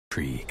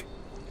Intrigue.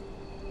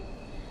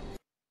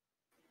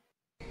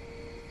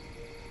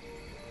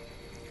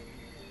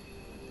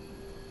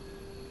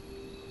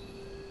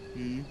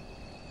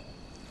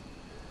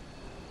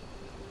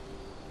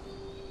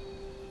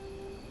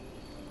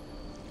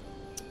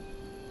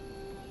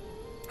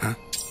 Huh?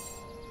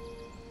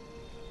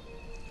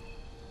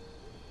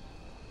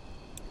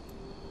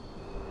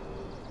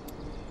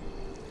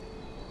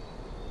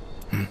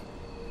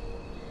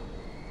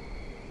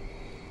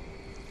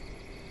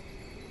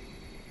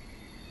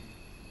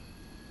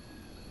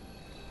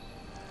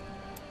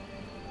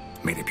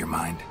 Made up your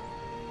mind?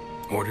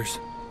 Orders?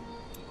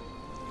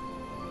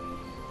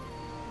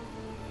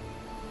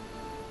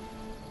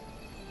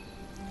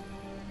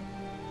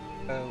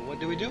 What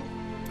do we do?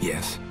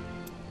 Yes.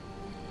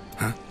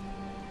 Huh?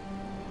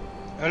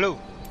 Hello.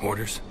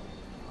 Orders?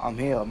 I'm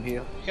here, I'm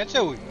here. ايش قاعد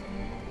تسوي؟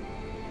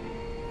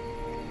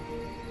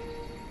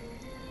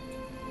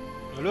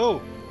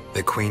 Hello.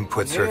 The Queen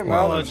puts her... Yeah,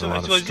 Well, man. there's a lot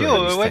It of was you,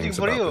 strange waiting things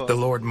for about you. The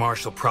Lord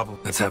Marshal probably...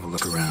 Let's have a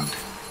look around.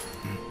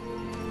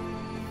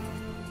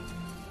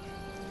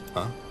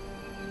 Huh?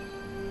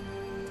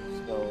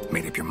 So,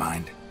 Made up your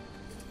mind?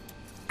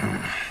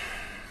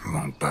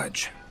 Won't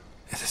budge.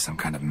 This is some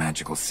kind of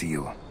magical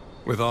seal.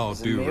 With all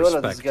Is it due me or this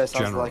respect, guy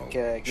sounds General, like,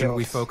 shouldn't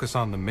we girls? focus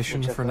on the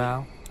mission Which I for think-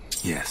 now?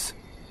 Yes.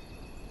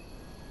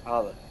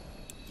 هذا.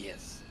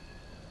 Yes.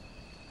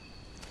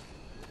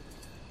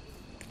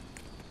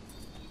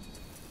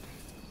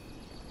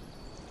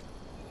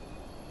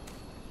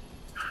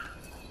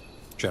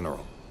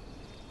 General.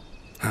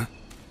 Huh?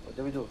 What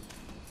do we do?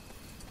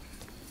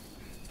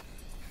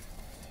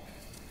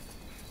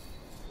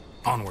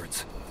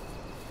 Onwards.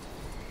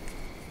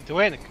 انت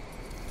وينك؟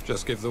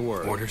 Just give the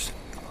word. Orders?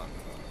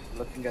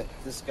 Looking at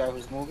this guy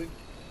who's moving.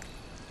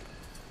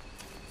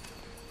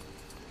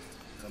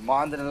 ما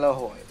عندنا الا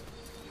هو.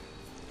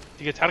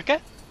 تقدر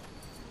تحركه؟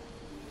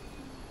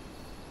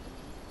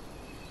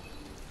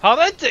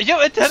 هذا انت شوف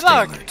انت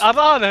هناك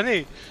انا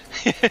هني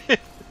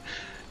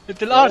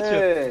انت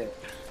الارشر إيه.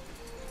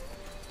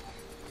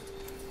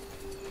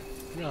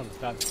 يلا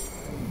تعال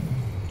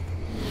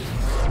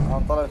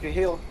أنا طلع في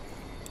هيل.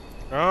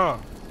 خلينا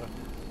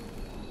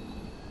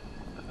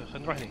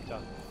نروح هنيك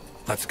تعال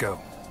Let's go.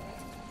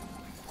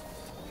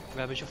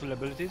 انا بشوف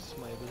الابيلتيز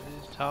ماي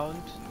ابيلتيز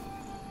تاونت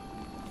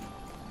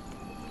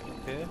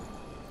اوكي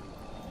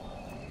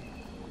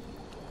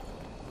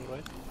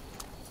alright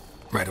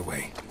Right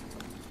away.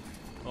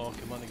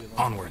 اوكي ما نقدر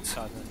Onwards.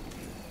 تعال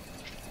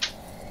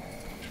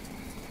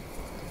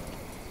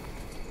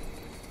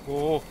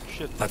اوه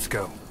شيت Let's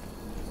go.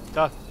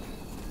 تعال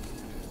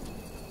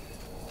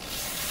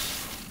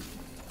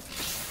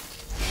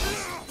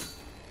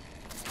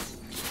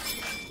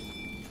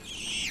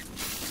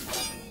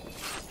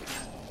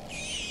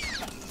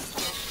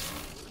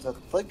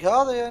الطق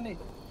هذا يعني.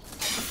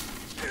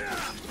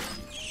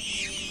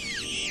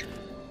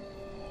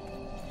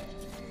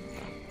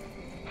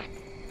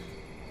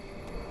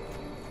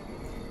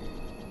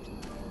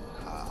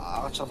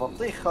 عشان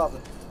بطيخ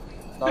هذا.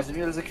 لازم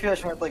يلزق فيها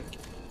عشان يطق.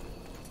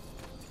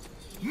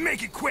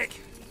 Make it quick.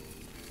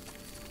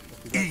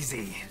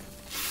 Easy.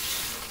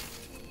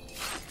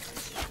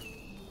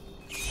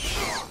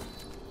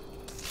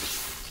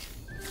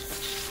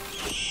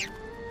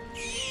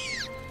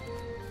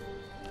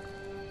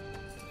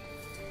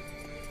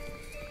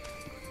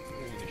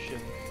 holy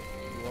shit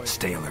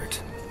Stay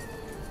alert.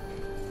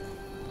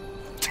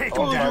 Take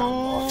him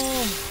down.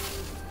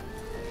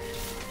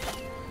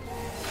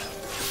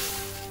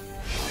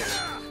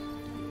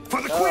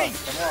 For the Queen.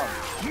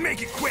 Come on.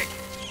 Make it quick.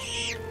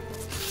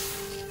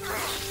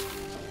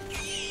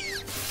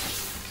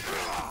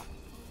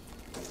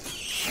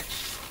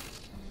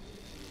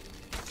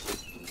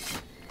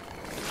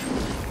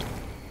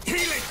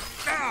 Healing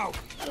now.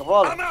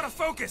 شغال. I'm out of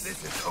focus.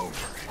 This is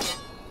over.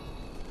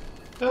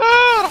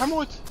 راح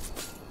اموت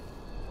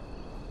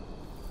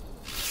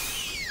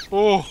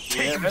اوه Take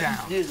him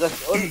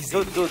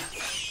down. دود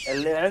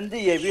اللي عندي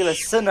يبي له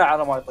السنة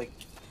على ما يطق.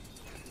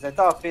 إذا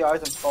تعرف في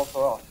ايتم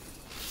سبلفورس.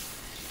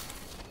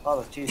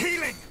 هذا تشيز.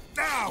 Healing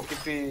now. يمكن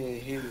في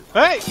هيل.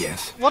 هاي Yes.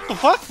 وات ذا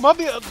فاك ما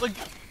ابي اطق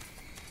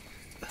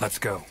Let's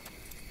go.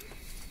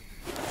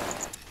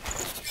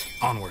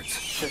 Onwards.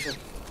 شوف شوف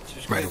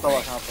شوف Right شوف طلع away.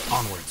 عشان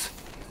أطق. Onwards.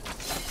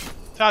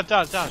 تعال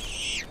تعال تعال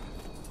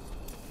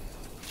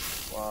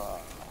واو.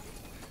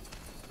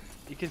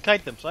 you can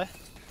kite them صح؟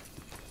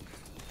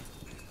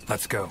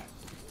 Let's go.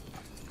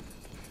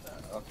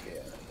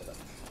 اوكي.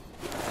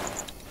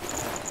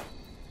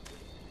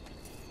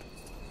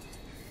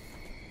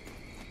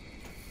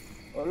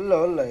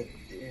 ولا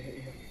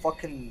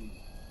fucking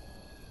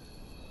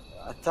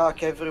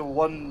attack every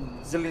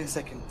 1 zillion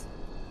second.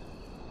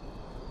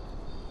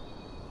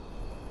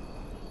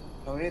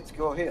 No, we need to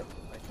go here,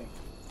 I think.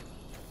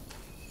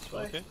 This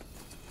way. اوكي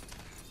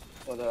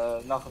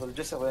ولا ناخذ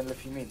الجسر اللي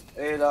في يمين.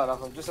 ايه لا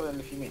ناخذ الجسر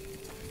اللي في يمين.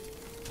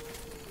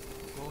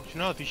 أوه،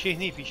 شنو هذا؟ في شيء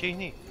هني في شيء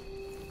هني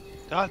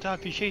تعال تعال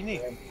في شيء هني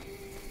they're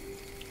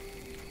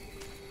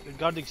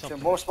guarding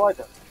something More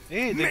spider.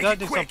 ايه Make they're it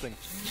guarding quick. something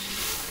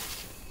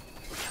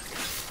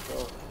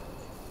So,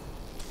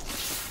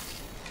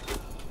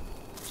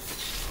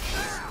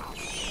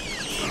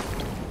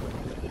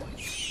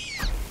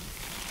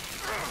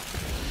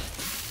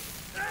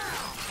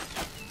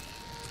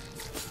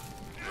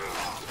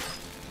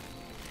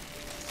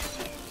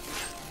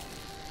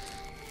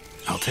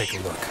 take a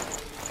look.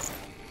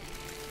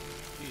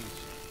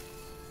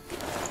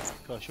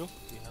 شوف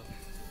فيها.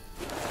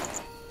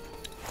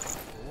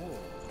 اوه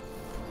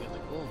get the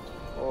gold.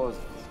 Oh,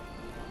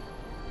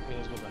 Okay,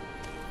 let's go back.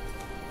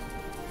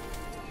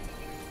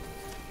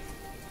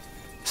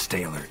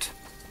 Stay alert.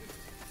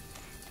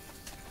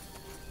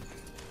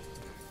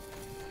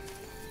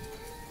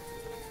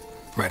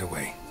 Right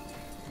away.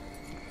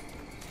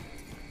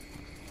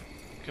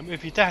 كم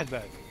في تحت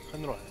بعد.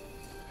 خلينا نروح.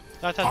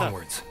 تعال تعال تعال.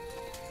 Onwards.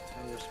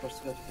 you're supposed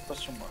to go to the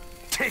question mark.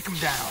 Take him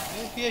down.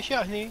 في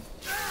اشياء هني.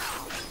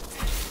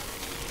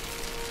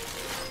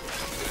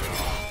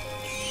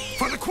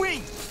 For the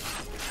queen.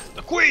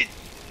 The queen.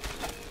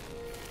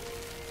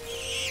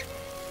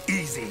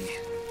 Easy.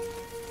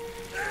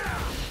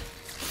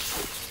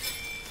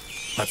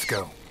 Let's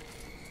go.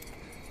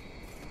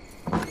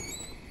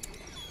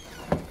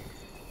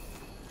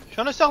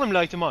 شلون استخدم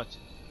الايتمات؟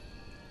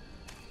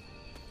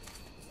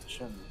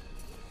 عشان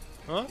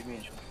ها؟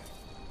 يمين شوف.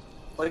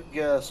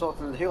 طق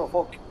صوت الهيرو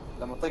فوق.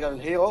 لما تطق على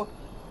الهيرو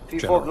في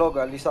General. فوق لوجو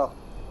على اليسار.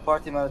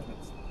 بارتي مانجمنت.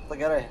 طق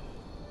عليها.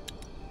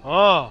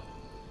 اه.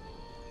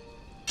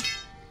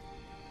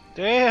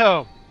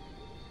 Damn.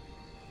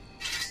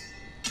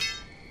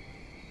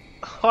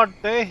 God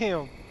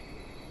damn.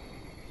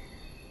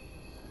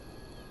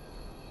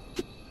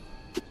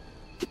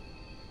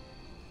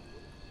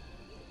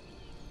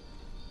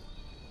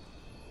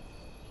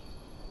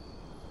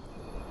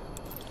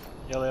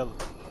 يلا يلا.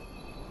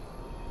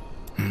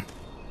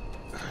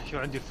 شو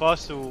عندي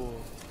فاس و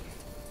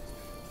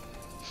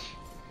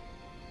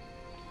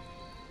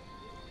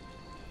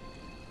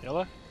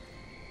يلا.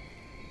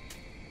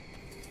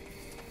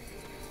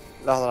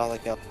 لحظة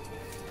يلا.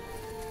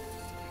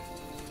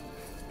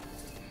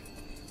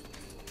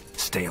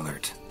 Stay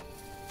alert.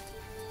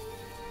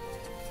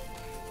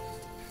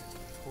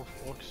 اوف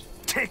اوركس.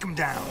 Take him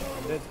down.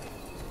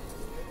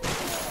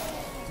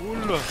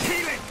 ولا.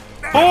 Healing.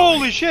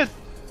 Holy shit!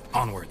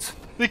 Onwards.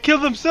 They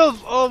killed themselves!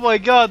 Oh my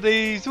god,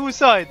 they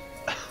suicide!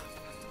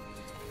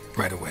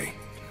 Right away.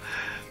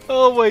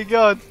 Oh my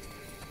god!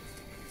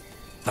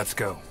 Let's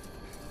go.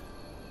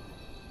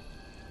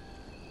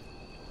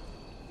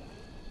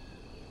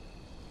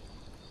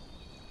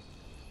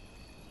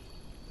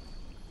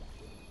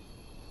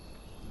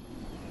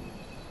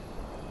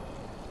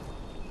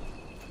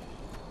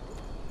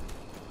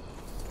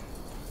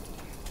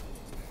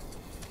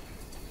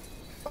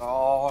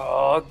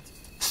 Oh.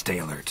 Stay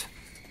alert.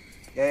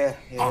 Yeah.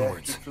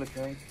 Onwards.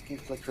 Keep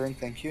flickering.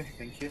 Thank you.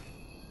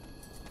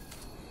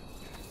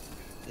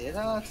 Yeah,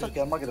 no, it's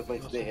okay. I'm not gonna play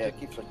today. Yeah,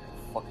 keep flickering.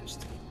 Fucking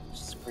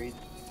screen.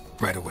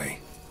 Right away.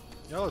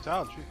 يلا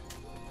تعال شوف.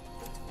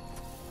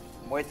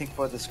 I'm waiting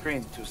for the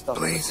screen to stop.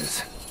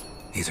 Blazes.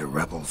 These are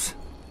rebels.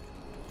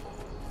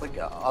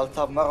 طق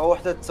التاب مرة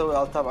واحدة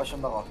تسوي التاب 10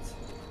 مرات.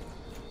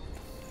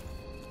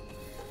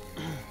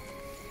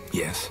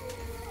 Yes.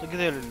 طق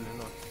ذيل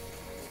هناك.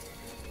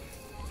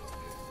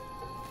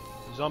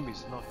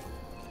 زومبيز هناك.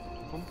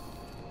 شوفهم.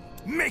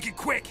 Make it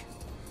quick.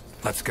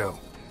 Let's go.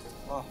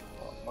 ما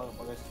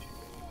قصدي شيء.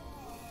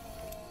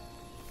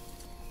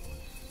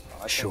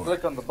 I can Sure.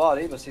 click on the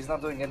body, but he's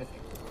not doing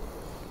anything.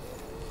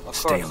 Of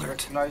Stay course,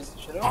 alert. recognize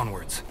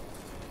Onwards.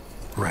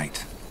 Right.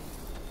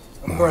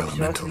 Of More course,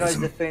 you recognize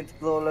elementalism. the faint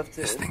glow left.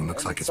 This thing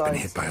looks on like the it's been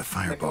sides. hit by a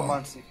fireball.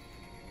 Necromancy.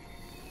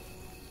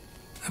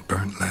 A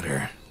burnt letter.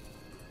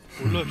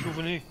 ولا شوف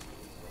هني.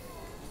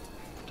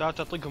 تعال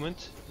طقهم انت.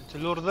 انت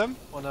لور ذم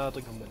وانا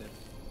اطقهم بعدين.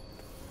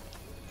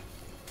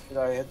 Did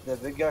I hit the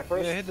big guy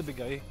first? Yeah, hit the big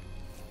guy.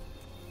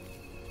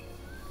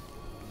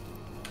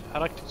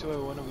 حركتك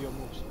تسوي one of your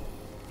moves.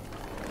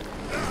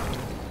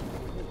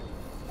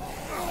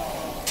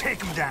 Take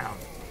him down.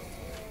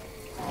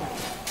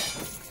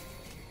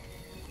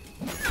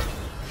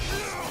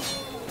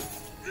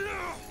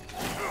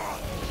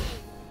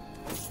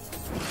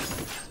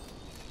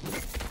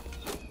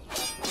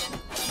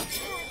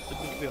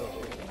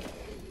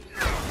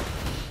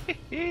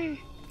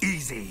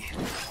 Easy.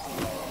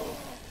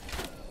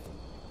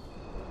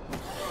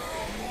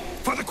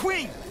 For the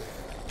queen.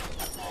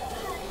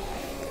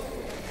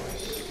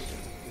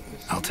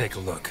 I'll take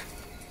a look.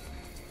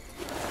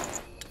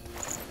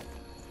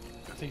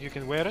 I think you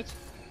can wear it.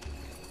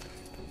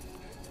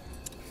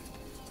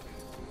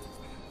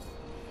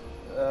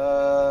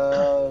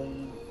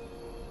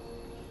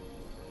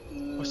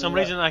 For some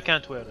reason I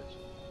can't wear it.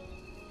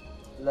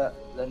 لا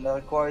لأنه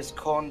requires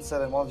con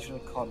سنة ما أدري شنو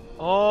con.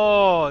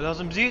 اوه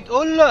لازم زيد.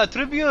 ولا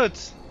اتريبيوت.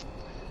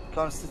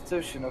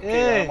 Constitution اوكي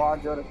إيه. أنا ما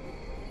عندي ولا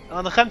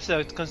انا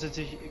 5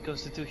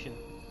 constitution.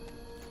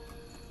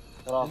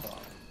 3.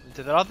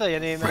 انت 3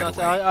 يعني Right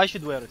معناته I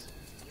should wear it.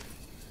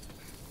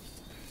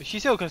 ايش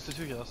يسوي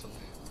constitution اصلا؟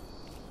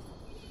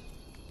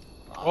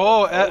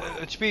 اوه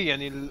اتش بي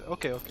يعني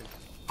اوكي.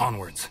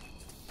 Onwards.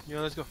 Yeah,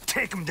 let's go.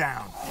 Take him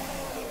down.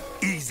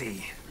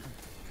 Easy.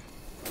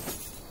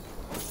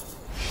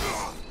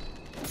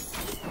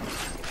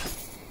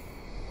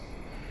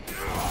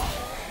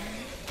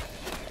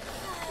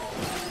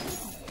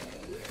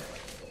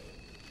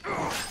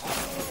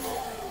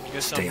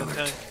 Get Stay some alert.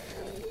 tank.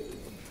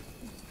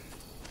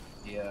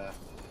 Yeah.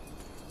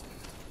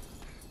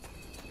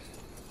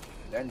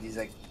 عندي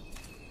زق.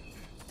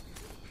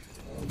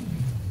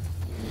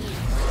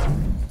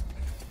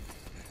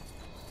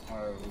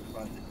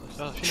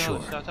 شنو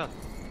هذا؟ تعال.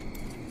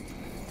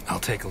 I'll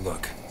take a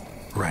look.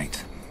 Right.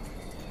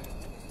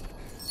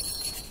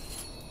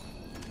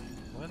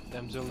 What?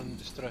 Damsel in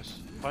distress.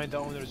 Find the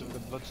owners of the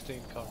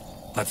bloodstained car.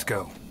 Let's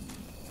go.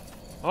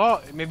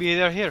 Oh, maybe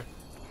they're here.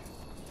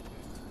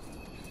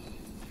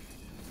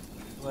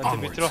 تبي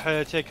Onwards.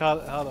 تروح تشيك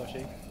هذا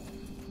شيء.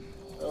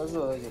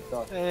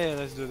 ايه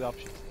let's do the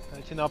option.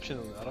 كنا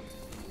optional عرفت.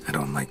 I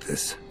don't like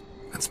this.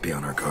 Let's be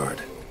on our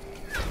guard.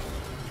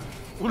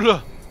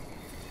 ولا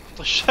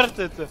طشرت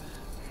انت.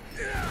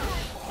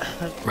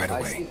 Right I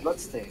away. see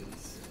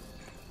bloodstains.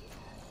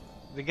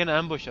 They're gonna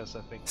ambush us,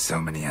 I think. So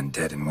many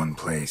undead in one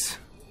place.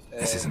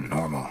 This isn't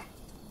normal.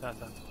 تعال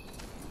تعال.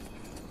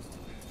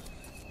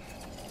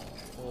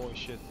 Oh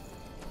shit.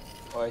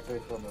 Wait,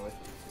 wait.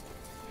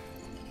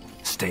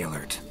 Stay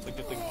alert.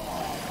 طق.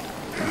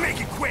 Make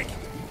it quick!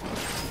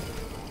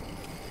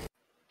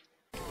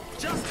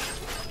 Just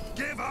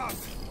give up!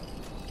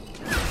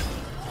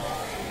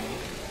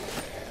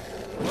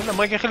 ولا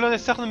ما يخلونا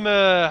نستخدم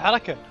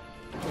حركة.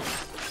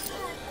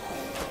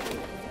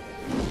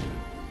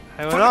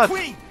 حيوانات.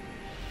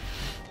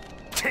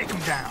 Take him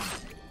down.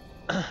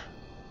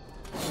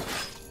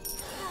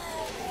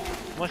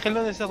 ما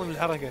يخلونا نستخدم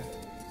الحركة.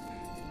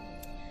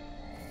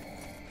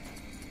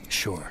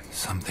 Sure,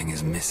 something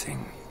is missing.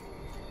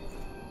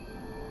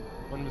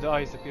 One of the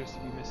eyes appears to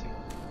be missing.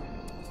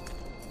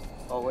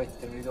 Oh wait,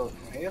 can we go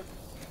from here?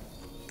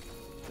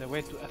 No,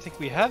 wait, I think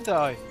we have the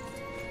eye.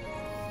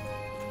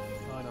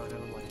 Oh no,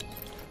 never mind.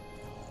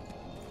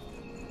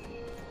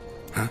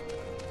 Huh?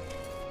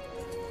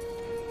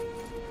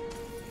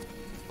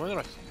 وين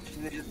رحت؟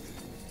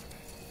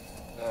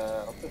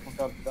 أعطيك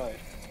مكان بداية.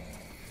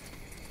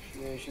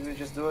 Should we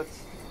just do it?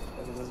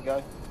 Look at this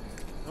guy.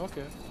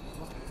 Okay.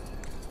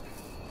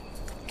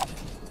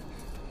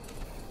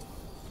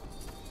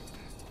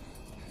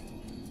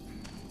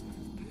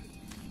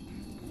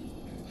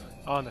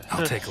 أنا.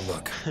 I'll take a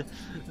look.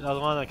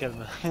 لازم أنا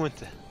كلمة مو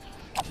أنت.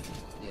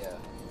 Yeah.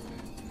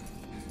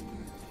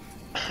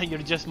 You're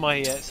just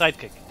my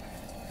sidekick.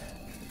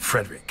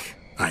 Frederick,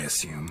 I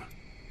assume.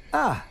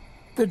 Ah,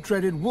 the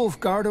dreaded Wolf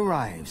Guard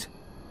arrives.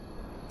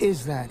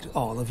 Is that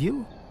all of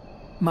you?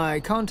 My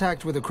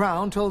contact with the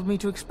Crown told me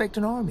to expect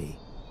an army.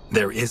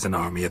 There is an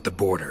army at the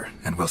border,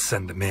 and we'll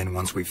send them in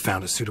once we've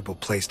found a suitable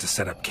place to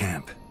set up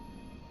camp.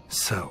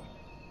 So,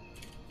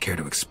 care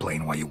to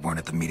explain why you weren't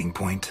at the meeting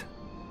point?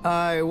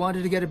 I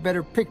wanted to get a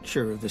better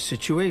picture of the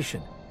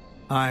situation.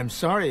 I'm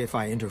sorry if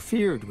I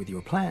interfered with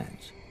your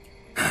plans.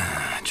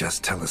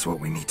 Just tell us what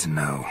we need to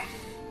know.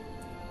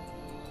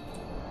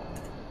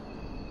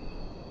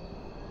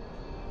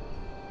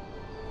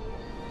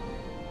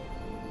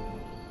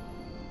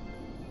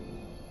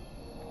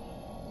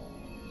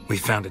 We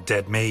found a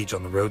dead mage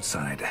on the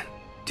roadside.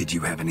 Did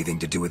you have anything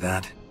to do with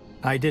that?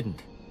 I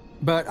didn't.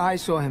 But I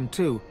saw him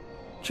too.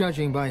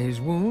 Judging by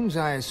his wounds,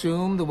 I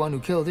assume the one who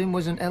killed him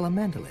was an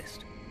elementalist.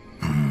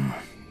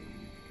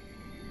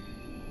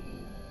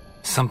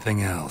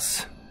 Something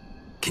else.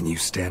 Can you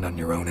stand on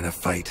your own in a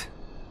fight?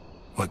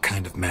 What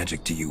kind of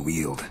magic do you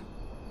wield?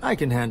 I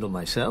can handle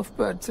myself,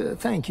 but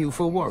thank you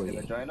for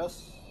worrying. Join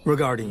us?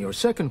 Regarding your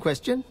second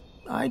question,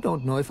 I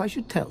don't know if I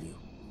should tell you.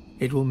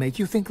 It will make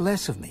you think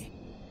less of me.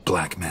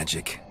 Black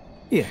magic.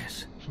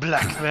 Yes.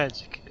 Black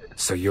magic.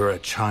 So you're a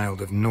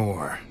child of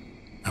Nor.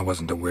 I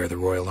wasn't aware the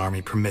Royal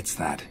Army permits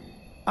that.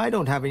 I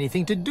don't have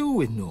anything to do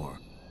with Nor.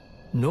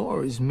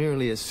 Nor is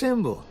merely a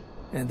symbol,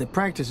 and the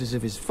practices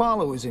of his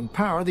followers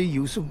empower the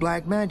use of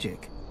black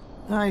magic.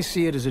 I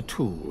see it as a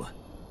tool,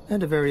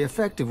 and a very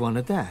effective one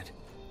at that.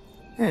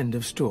 End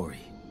of story.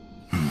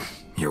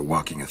 You're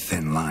walking a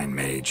thin line,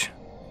 mage.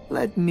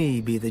 Let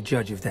me be the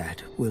judge of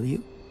that, will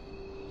you?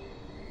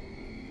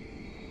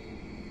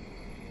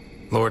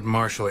 Lord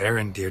Marshal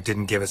Erendir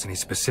didn't give us any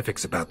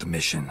specifics about the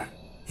mission.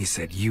 He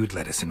said you'd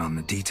let us in on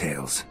the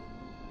details.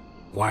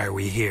 Why are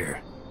we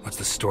here? What's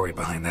the story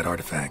behind that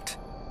artifact?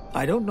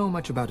 I don't know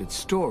much about its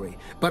story,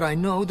 but I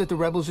know that the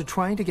rebels are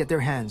trying to get their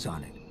hands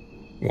on it.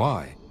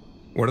 Why?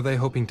 What are they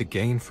hoping to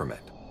gain from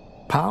it?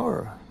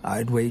 Power,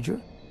 I'd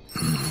wager.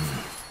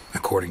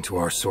 According to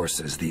our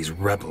sources, these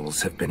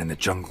rebels have been in the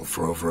jungle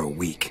for over a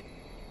week.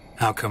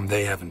 How come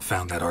they haven't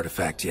found that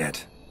artifact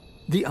yet?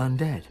 The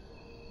undead.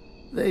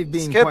 They've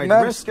been Skip, quite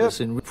man, restless,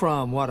 skip. and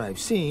from what I've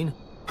seen,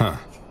 Huh.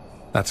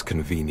 That's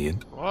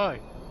convenient. Why?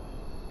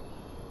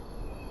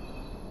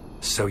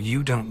 So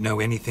you don't know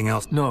anything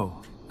else?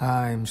 no,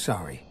 I'm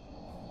sorry.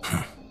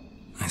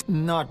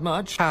 Not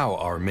much. How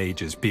are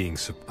mages being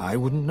I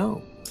wouldn't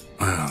know.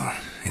 Well,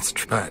 it's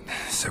true, but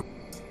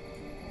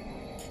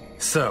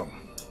So,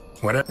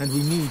 what? And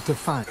we need to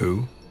find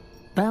Who?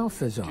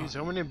 Balthazar. Jeez,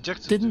 how many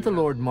objectives Didn't do the we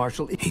have? Lord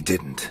Marshal... He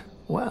didn't.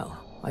 Well,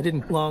 I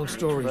didn't. Long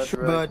story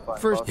short. But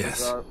first,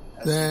 Yes.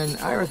 then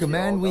I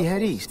recommend we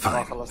head east.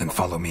 Fine, then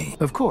follow me.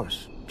 Of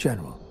course,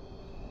 General.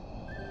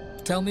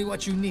 Tell me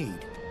what you need.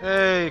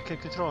 Hey, can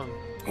control him.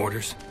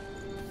 Orders?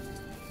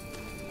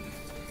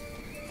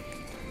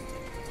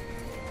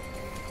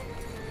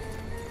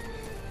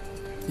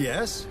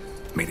 Yes?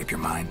 Made up your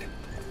mind?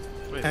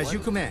 Wait, As what? you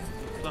command.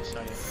 Plus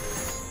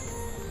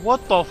عليه.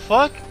 What the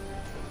fuck?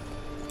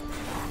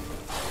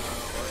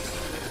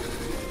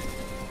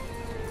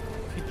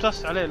 في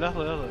plus عليه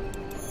لحظة يلا.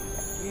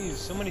 Jeez,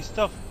 so many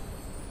stuff.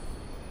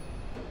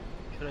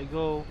 Should I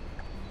go?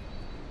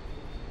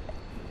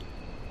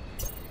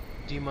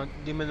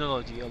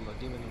 Demonology يلا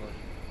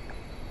demonology.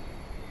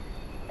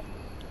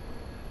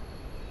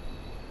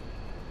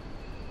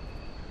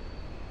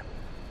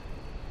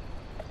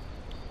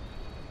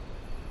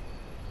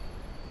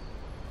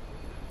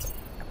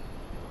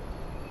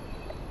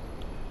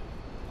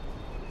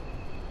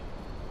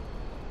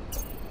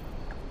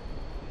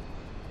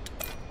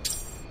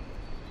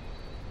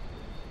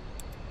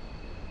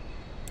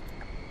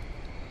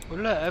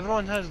 Well,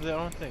 everyone has their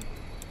own thing.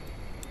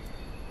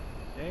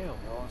 Damn. No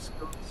one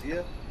skills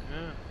here.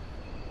 Yeah.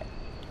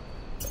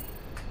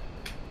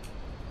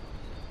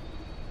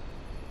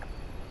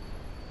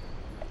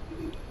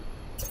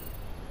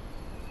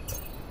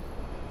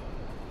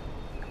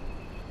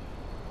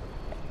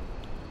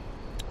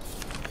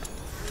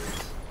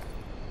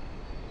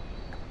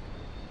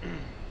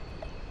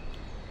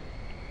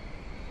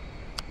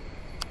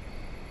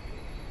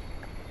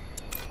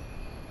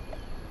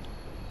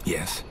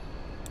 Yes.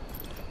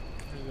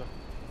 There you go.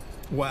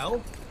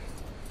 Well?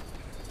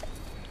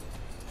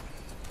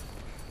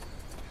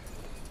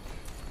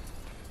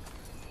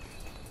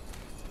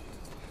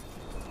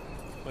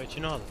 Wait,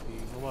 you know هذا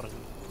في ممر.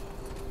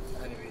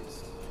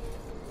 Anyways.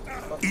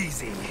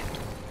 Easy.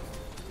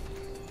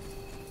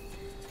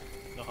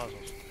 لا خلاص.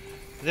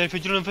 They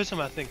يفجرون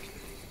انفسهم I think.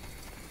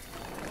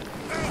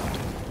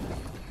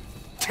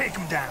 Take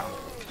him down.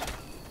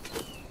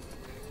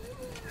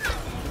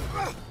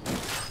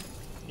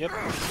 Yep.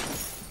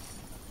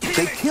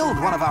 They killed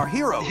one of our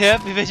heroes. Yep,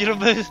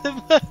 يفجرون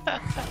انفسهم.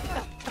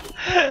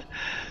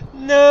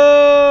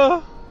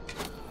 No.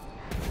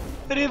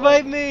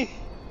 Revive me.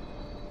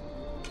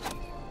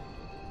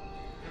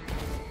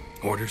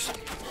 Orders?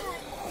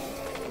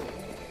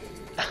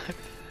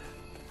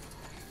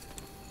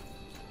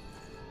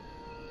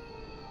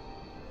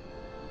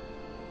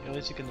 At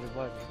least you can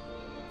revive me.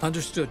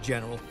 Understood,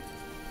 General.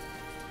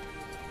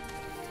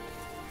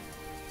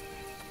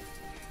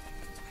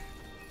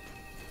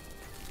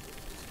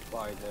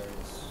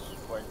 Spiders.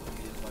 Quite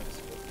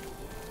nice.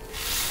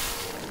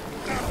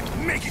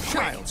 Make it quick.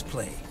 Child's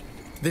play.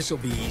 This'll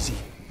be easy.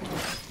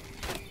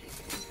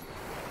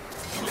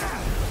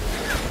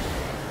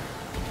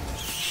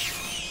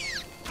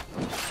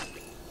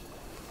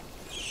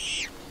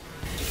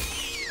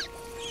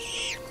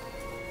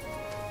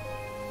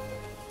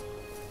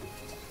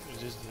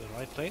 Is this the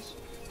right place?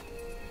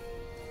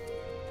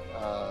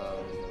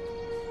 Oh.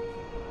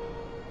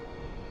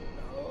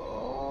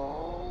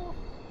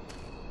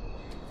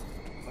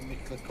 Let me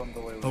click on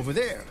the way. Over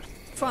there.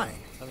 Fine.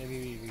 So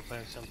maybe we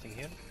find something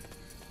here.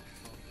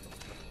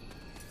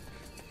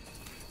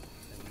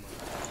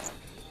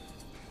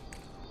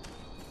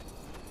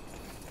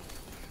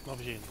 ما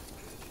في شيء.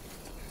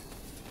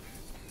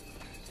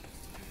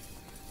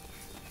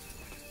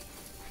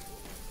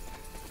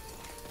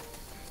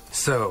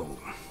 So,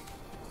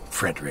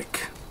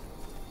 Frederick,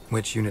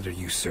 which unit are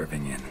you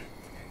serving in?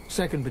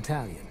 2nd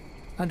Battalion,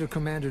 under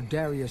Commander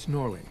Darius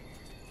Norlin.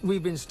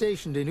 We've been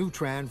stationed in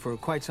Utran for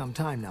quite some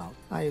time now.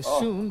 I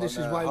assume this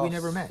is why we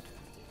never met.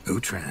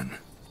 Utran.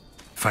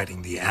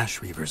 Fighting the Ash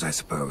Reavers, I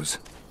suppose.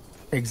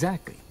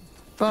 Exactly.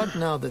 But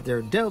now that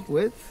they're dealt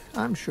with,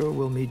 I'm sure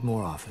we'll meet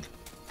more often.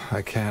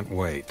 I can't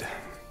wait.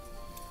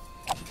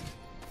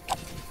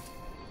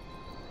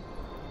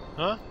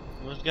 ها؟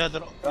 مش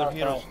قادر their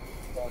heroes.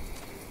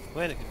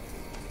 وينك؟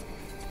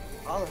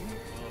 هذا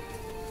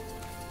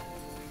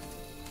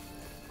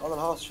هذا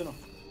الهاوس شنو؟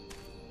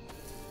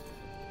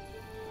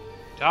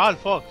 تعال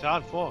فوق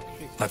تعال فوق.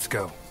 Let's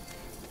go.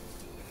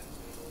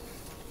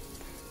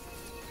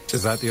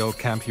 Is that the old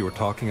camp you were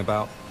talking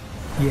about?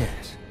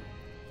 Yes.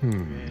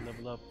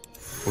 Level up.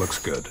 Looks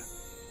good.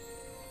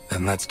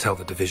 Then let's tell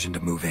the division to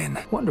move in.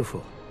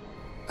 Wonderful.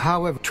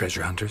 However,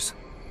 Treasure hunters?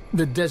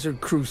 the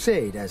Desert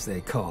Crusade, as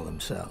they call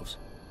themselves.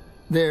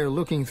 They're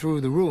looking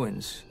through the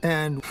ruins,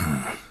 and,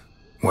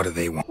 What do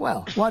they want?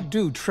 well, what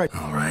do treasure?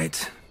 All right.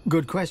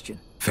 Good question.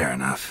 Fair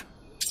enough.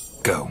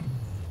 Go.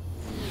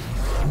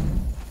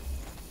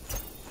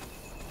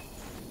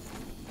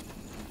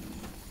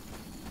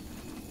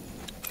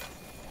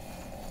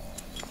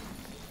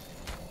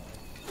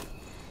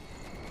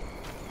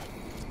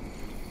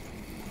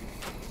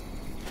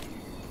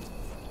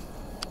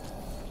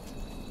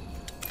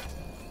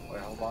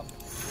 Wait, hold on.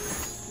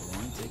 Will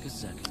only take a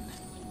second.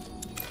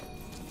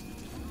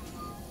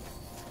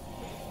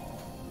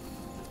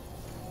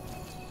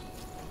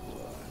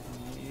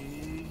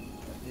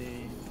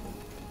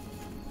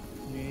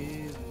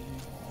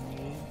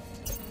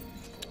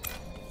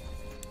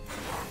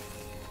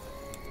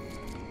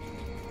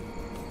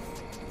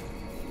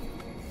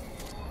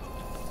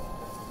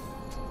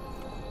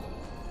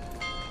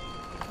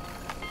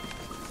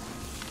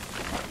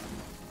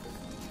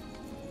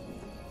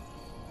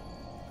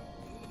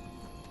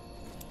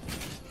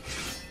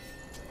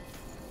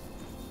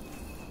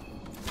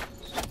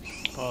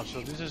 Oh,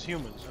 so this is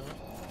humans,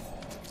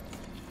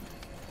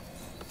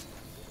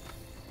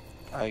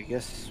 huh? I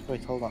guess.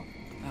 Wait, hold on.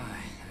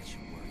 Aye, that should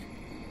work.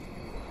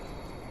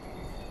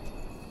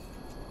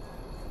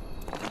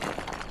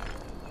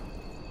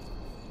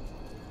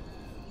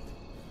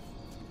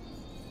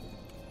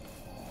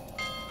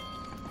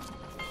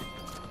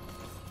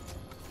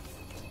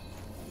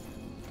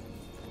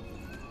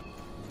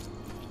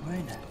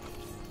 Wait.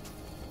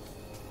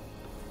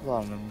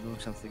 Hold on, I'm doing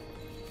something.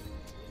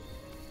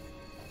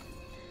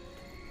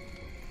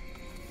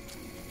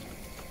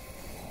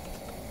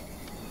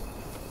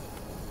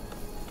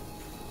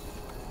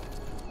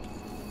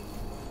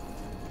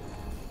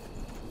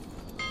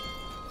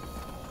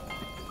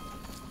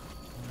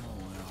 Oh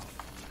well.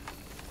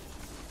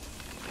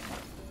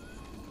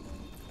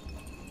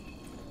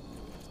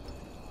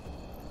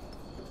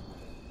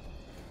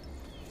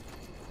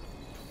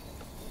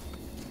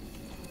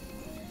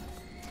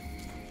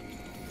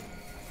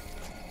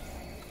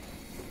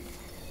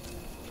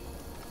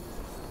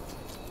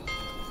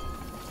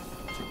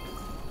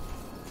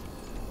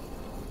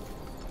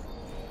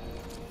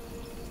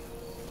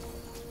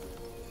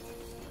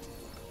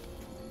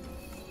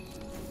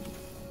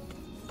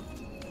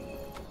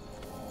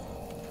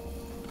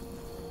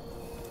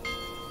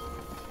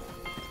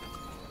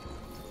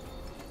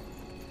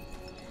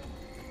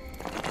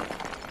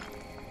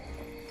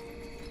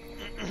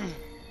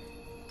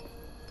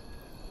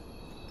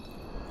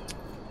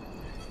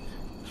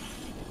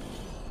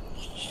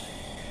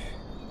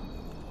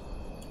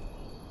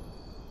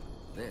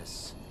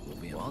 This will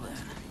be all then.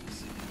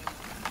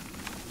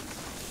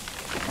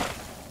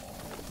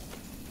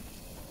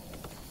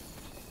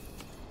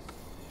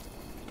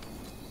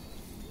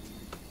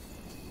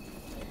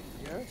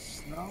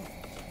 Yes, no?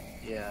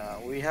 Yeah,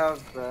 we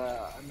have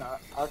an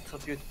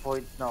attribute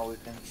point now we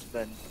can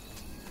spend.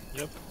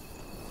 Yep.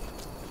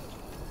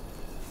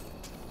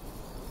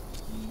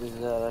 This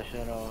is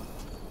شنو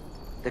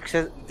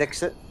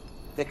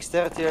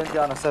dexterity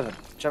عندي أنا 7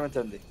 كم أنت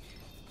عندي؟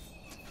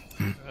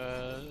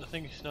 I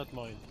think it's not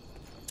mine.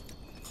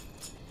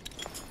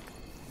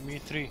 Me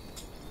 3.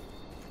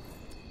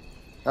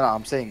 No,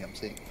 I'm saying in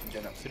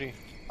general. 3.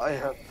 I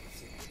have.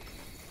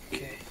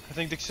 Okay. I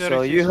think dexterity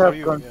So you is have for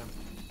you, con- yeah.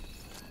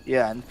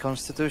 Yeah, and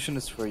constitution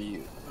is for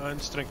you. And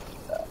strength.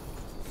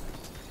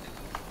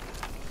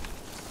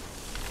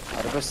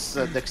 هذا بس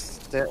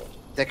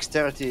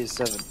dexterity is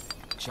 7.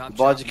 Chop,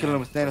 باجي chop,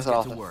 كلهم man. اثنين Let's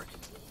get to صراحة. work.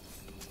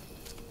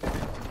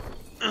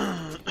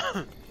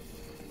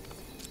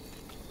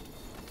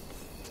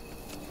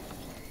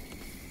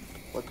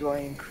 What do I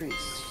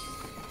increase?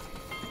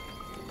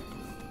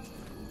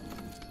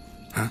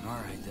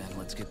 All right then,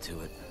 let's get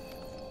to it.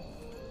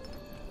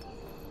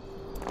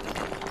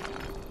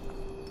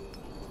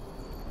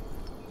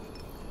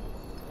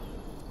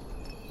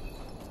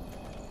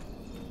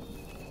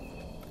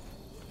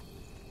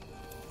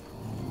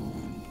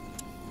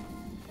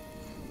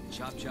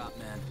 Chop, chop,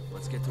 man.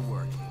 Let's get to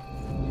work.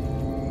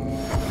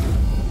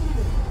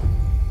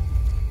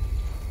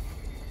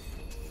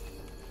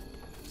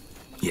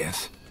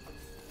 Yes.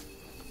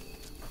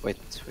 Wait.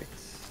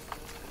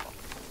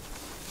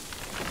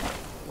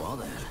 Well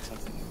then.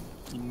 Something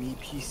me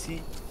PC.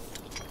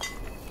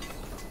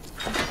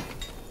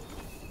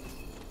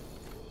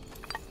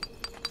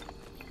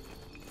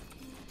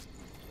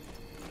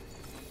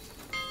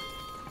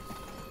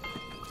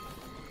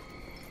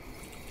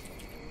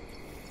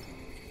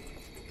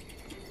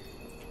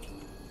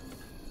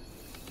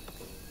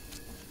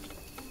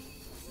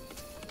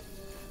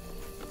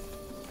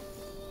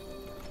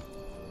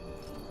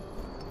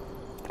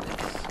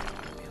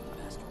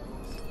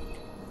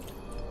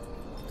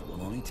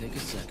 Will only take a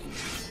second.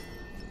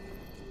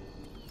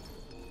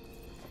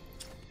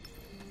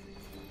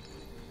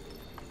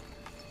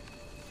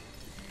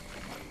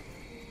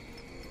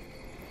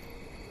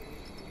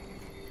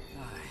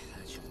 Aye,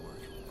 that should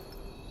work.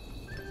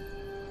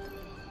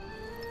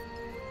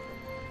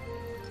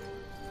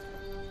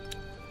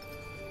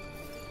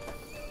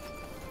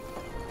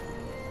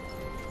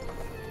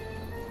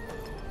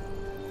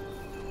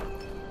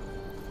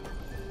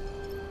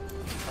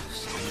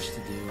 So much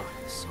to do,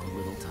 so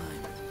little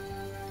time.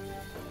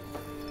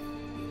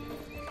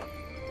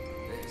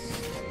 This is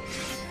a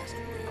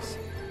masterpiece.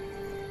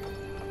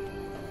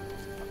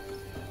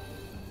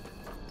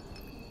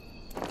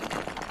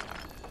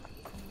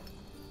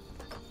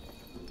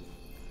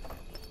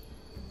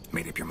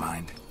 Made up your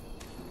mind?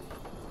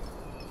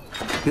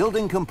 All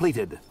Then right,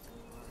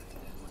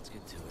 let's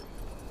get to it.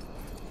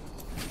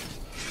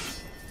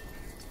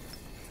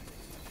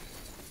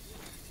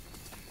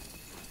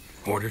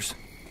 Orders?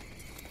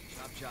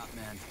 Chop, chop,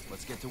 man.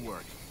 Let's get to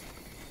work.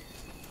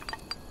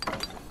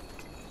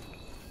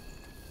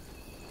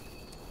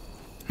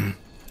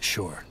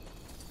 Sure.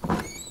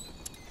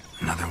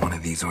 Another one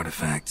of these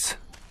artifacts.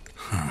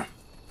 Huh.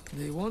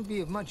 They won't be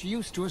of much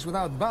use to us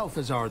without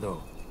Balthazar,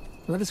 though.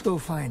 Let us go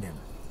find him.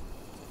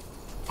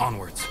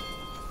 Onwards.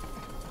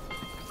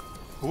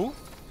 Who?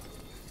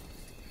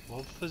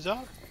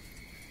 Balthazar?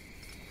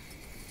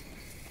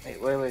 Hey,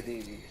 wait,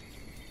 easy.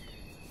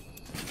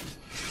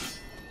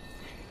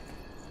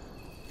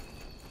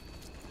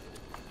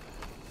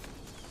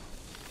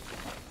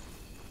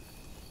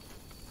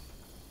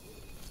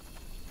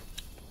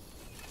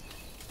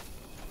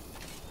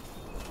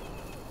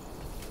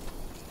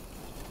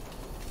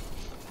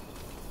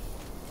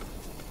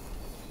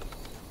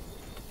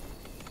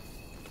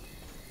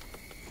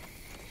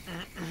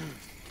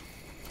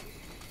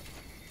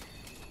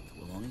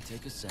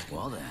 take a second.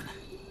 Well then.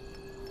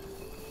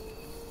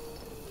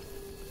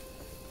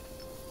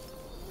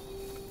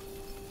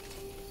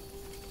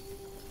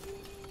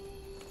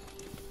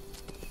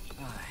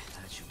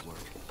 That should work.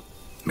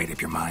 Made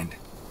up your mind?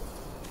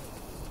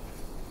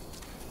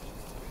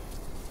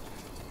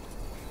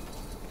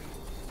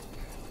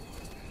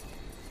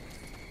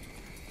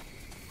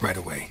 Right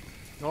away.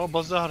 اوه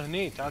بالظهر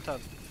هني تعال تعال.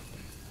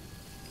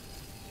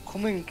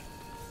 Coming.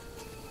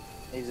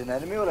 He's an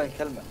enemy ولا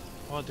نكلمه؟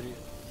 ما ادري.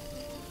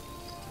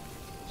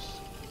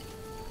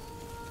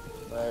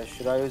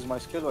 Should I use my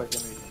skill or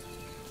can we?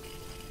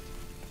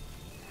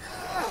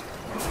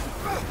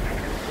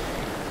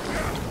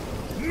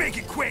 Make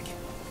it quick!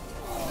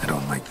 I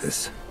don't like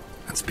this.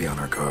 Let's be on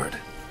our guard.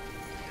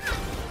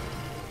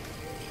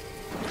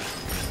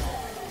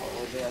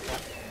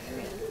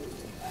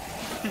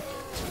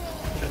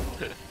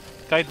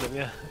 Kite them,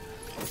 yeah.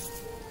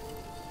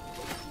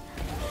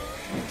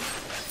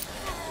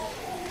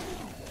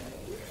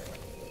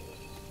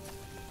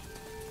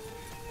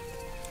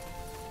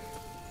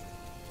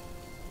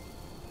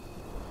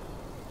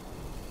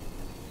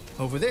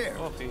 Over there.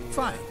 Okay.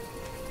 Fine.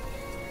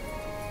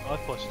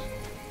 Outpost.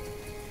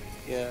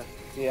 Yeah,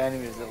 the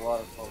enemy is a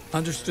lot of folks.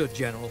 Understood,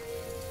 General.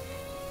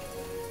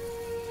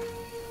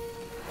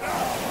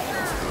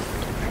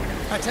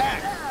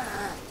 Attack!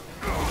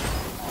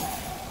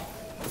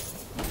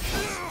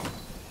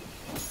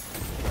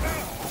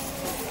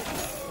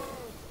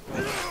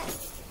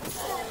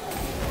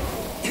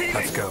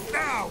 Let's go.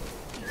 Now!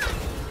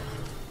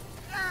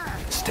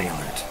 Stay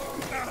alert.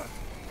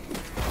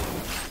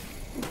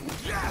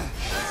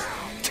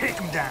 Take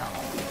him down.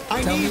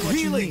 I Tell me need what you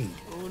healing! need.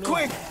 Oh, no.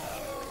 Quick!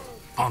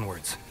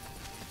 Onwards.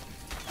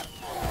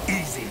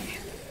 Easy.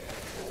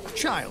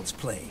 Child's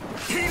play.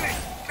 Healing!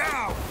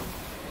 Now!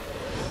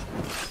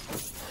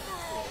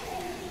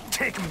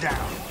 Take him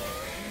down.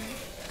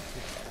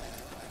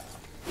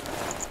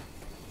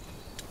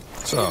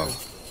 So,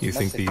 you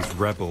think these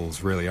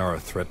rebels really are a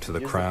threat to the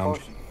Use crown?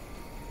 potion.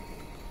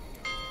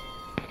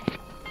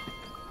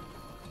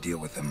 Deal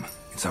with them.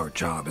 It's our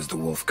job as the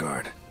Wolf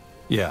Guard.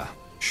 Yeah,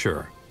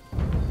 sure.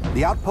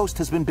 The outpost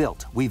has been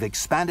built. We've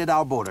expanded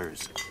our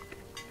borders.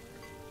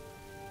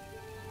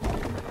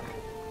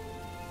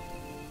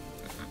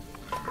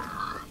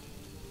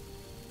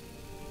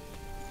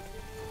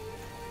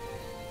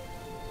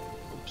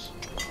 Oops.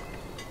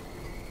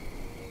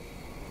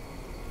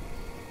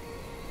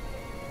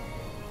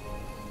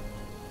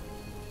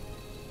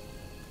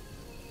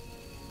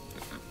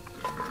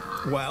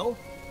 Well,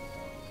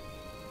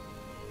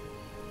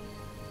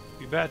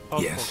 Be bad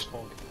pulse Yes. box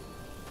spawn.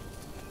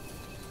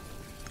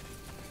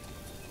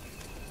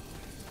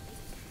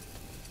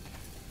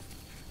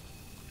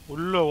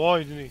 والله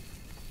وايد هني.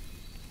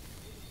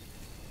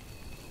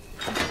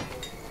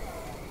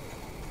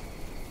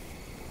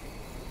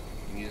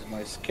 Use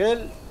my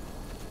skill.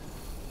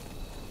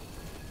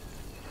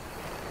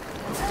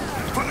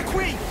 For the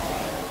Queen!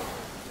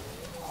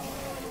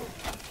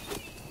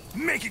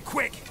 Make it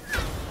quick!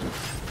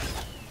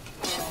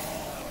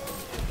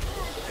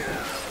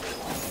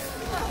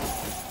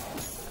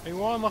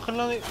 ايوه ما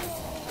خلاني. Oh,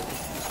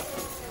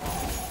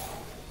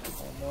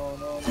 no,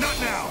 no, no. Not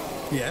now!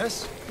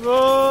 yes?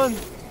 رون.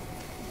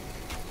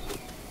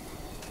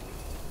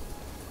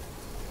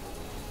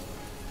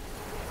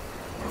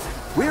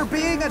 We're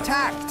being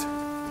attacked!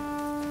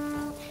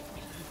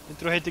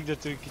 انت روحي تقدر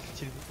تسوي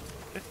كذي.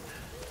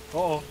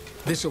 اوه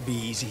This'll be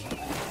easy.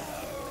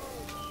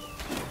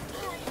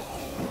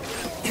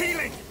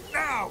 Healing!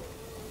 Now!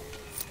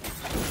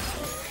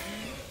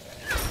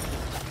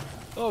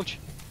 اوتش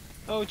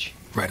اوتش.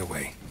 Right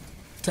away.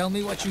 Tell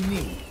me what you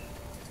need.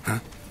 Huh?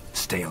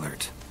 Stay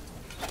alert.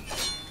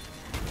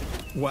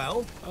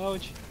 Well,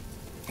 اوتش.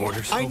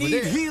 Orders? I Over need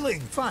there. healing.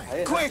 Fine.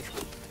 Hey, Quick!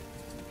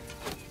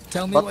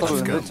 Tell me what Butler you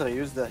in got. inventory,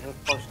 use the health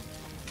potion.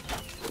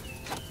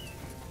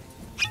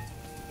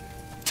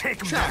 Take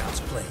him down!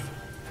 Child's play.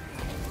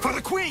 For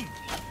the Queen!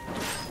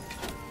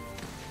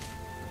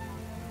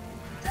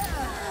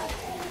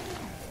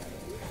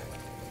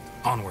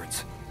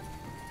 Onwards.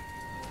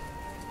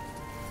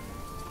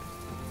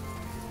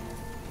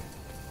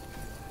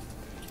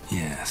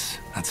 Yes,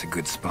 that's a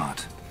good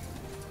spot.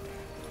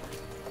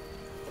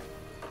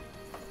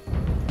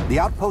 The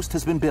outpost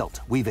has been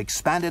built. We've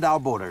expanded our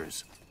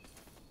borders.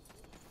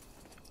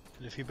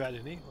 اللي في بعد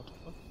هني. What the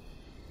fuck?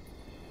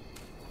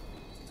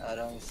 I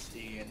don't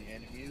see any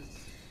enemies.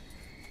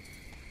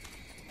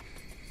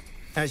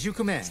 As you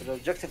command.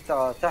 الأوبجيكتيف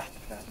ترى تحت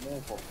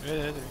مو فوق.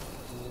 ايه ادري.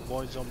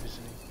 وايد زومبيز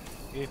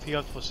هني. ايه في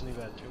اوتبوست هني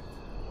بعد شوف.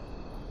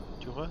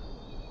 شوفه.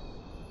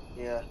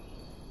 Yeah.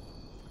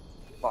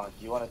 Fine,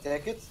 do you want to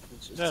take it?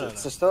 No, no,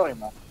 It's no. a story,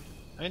 man.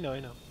 I know.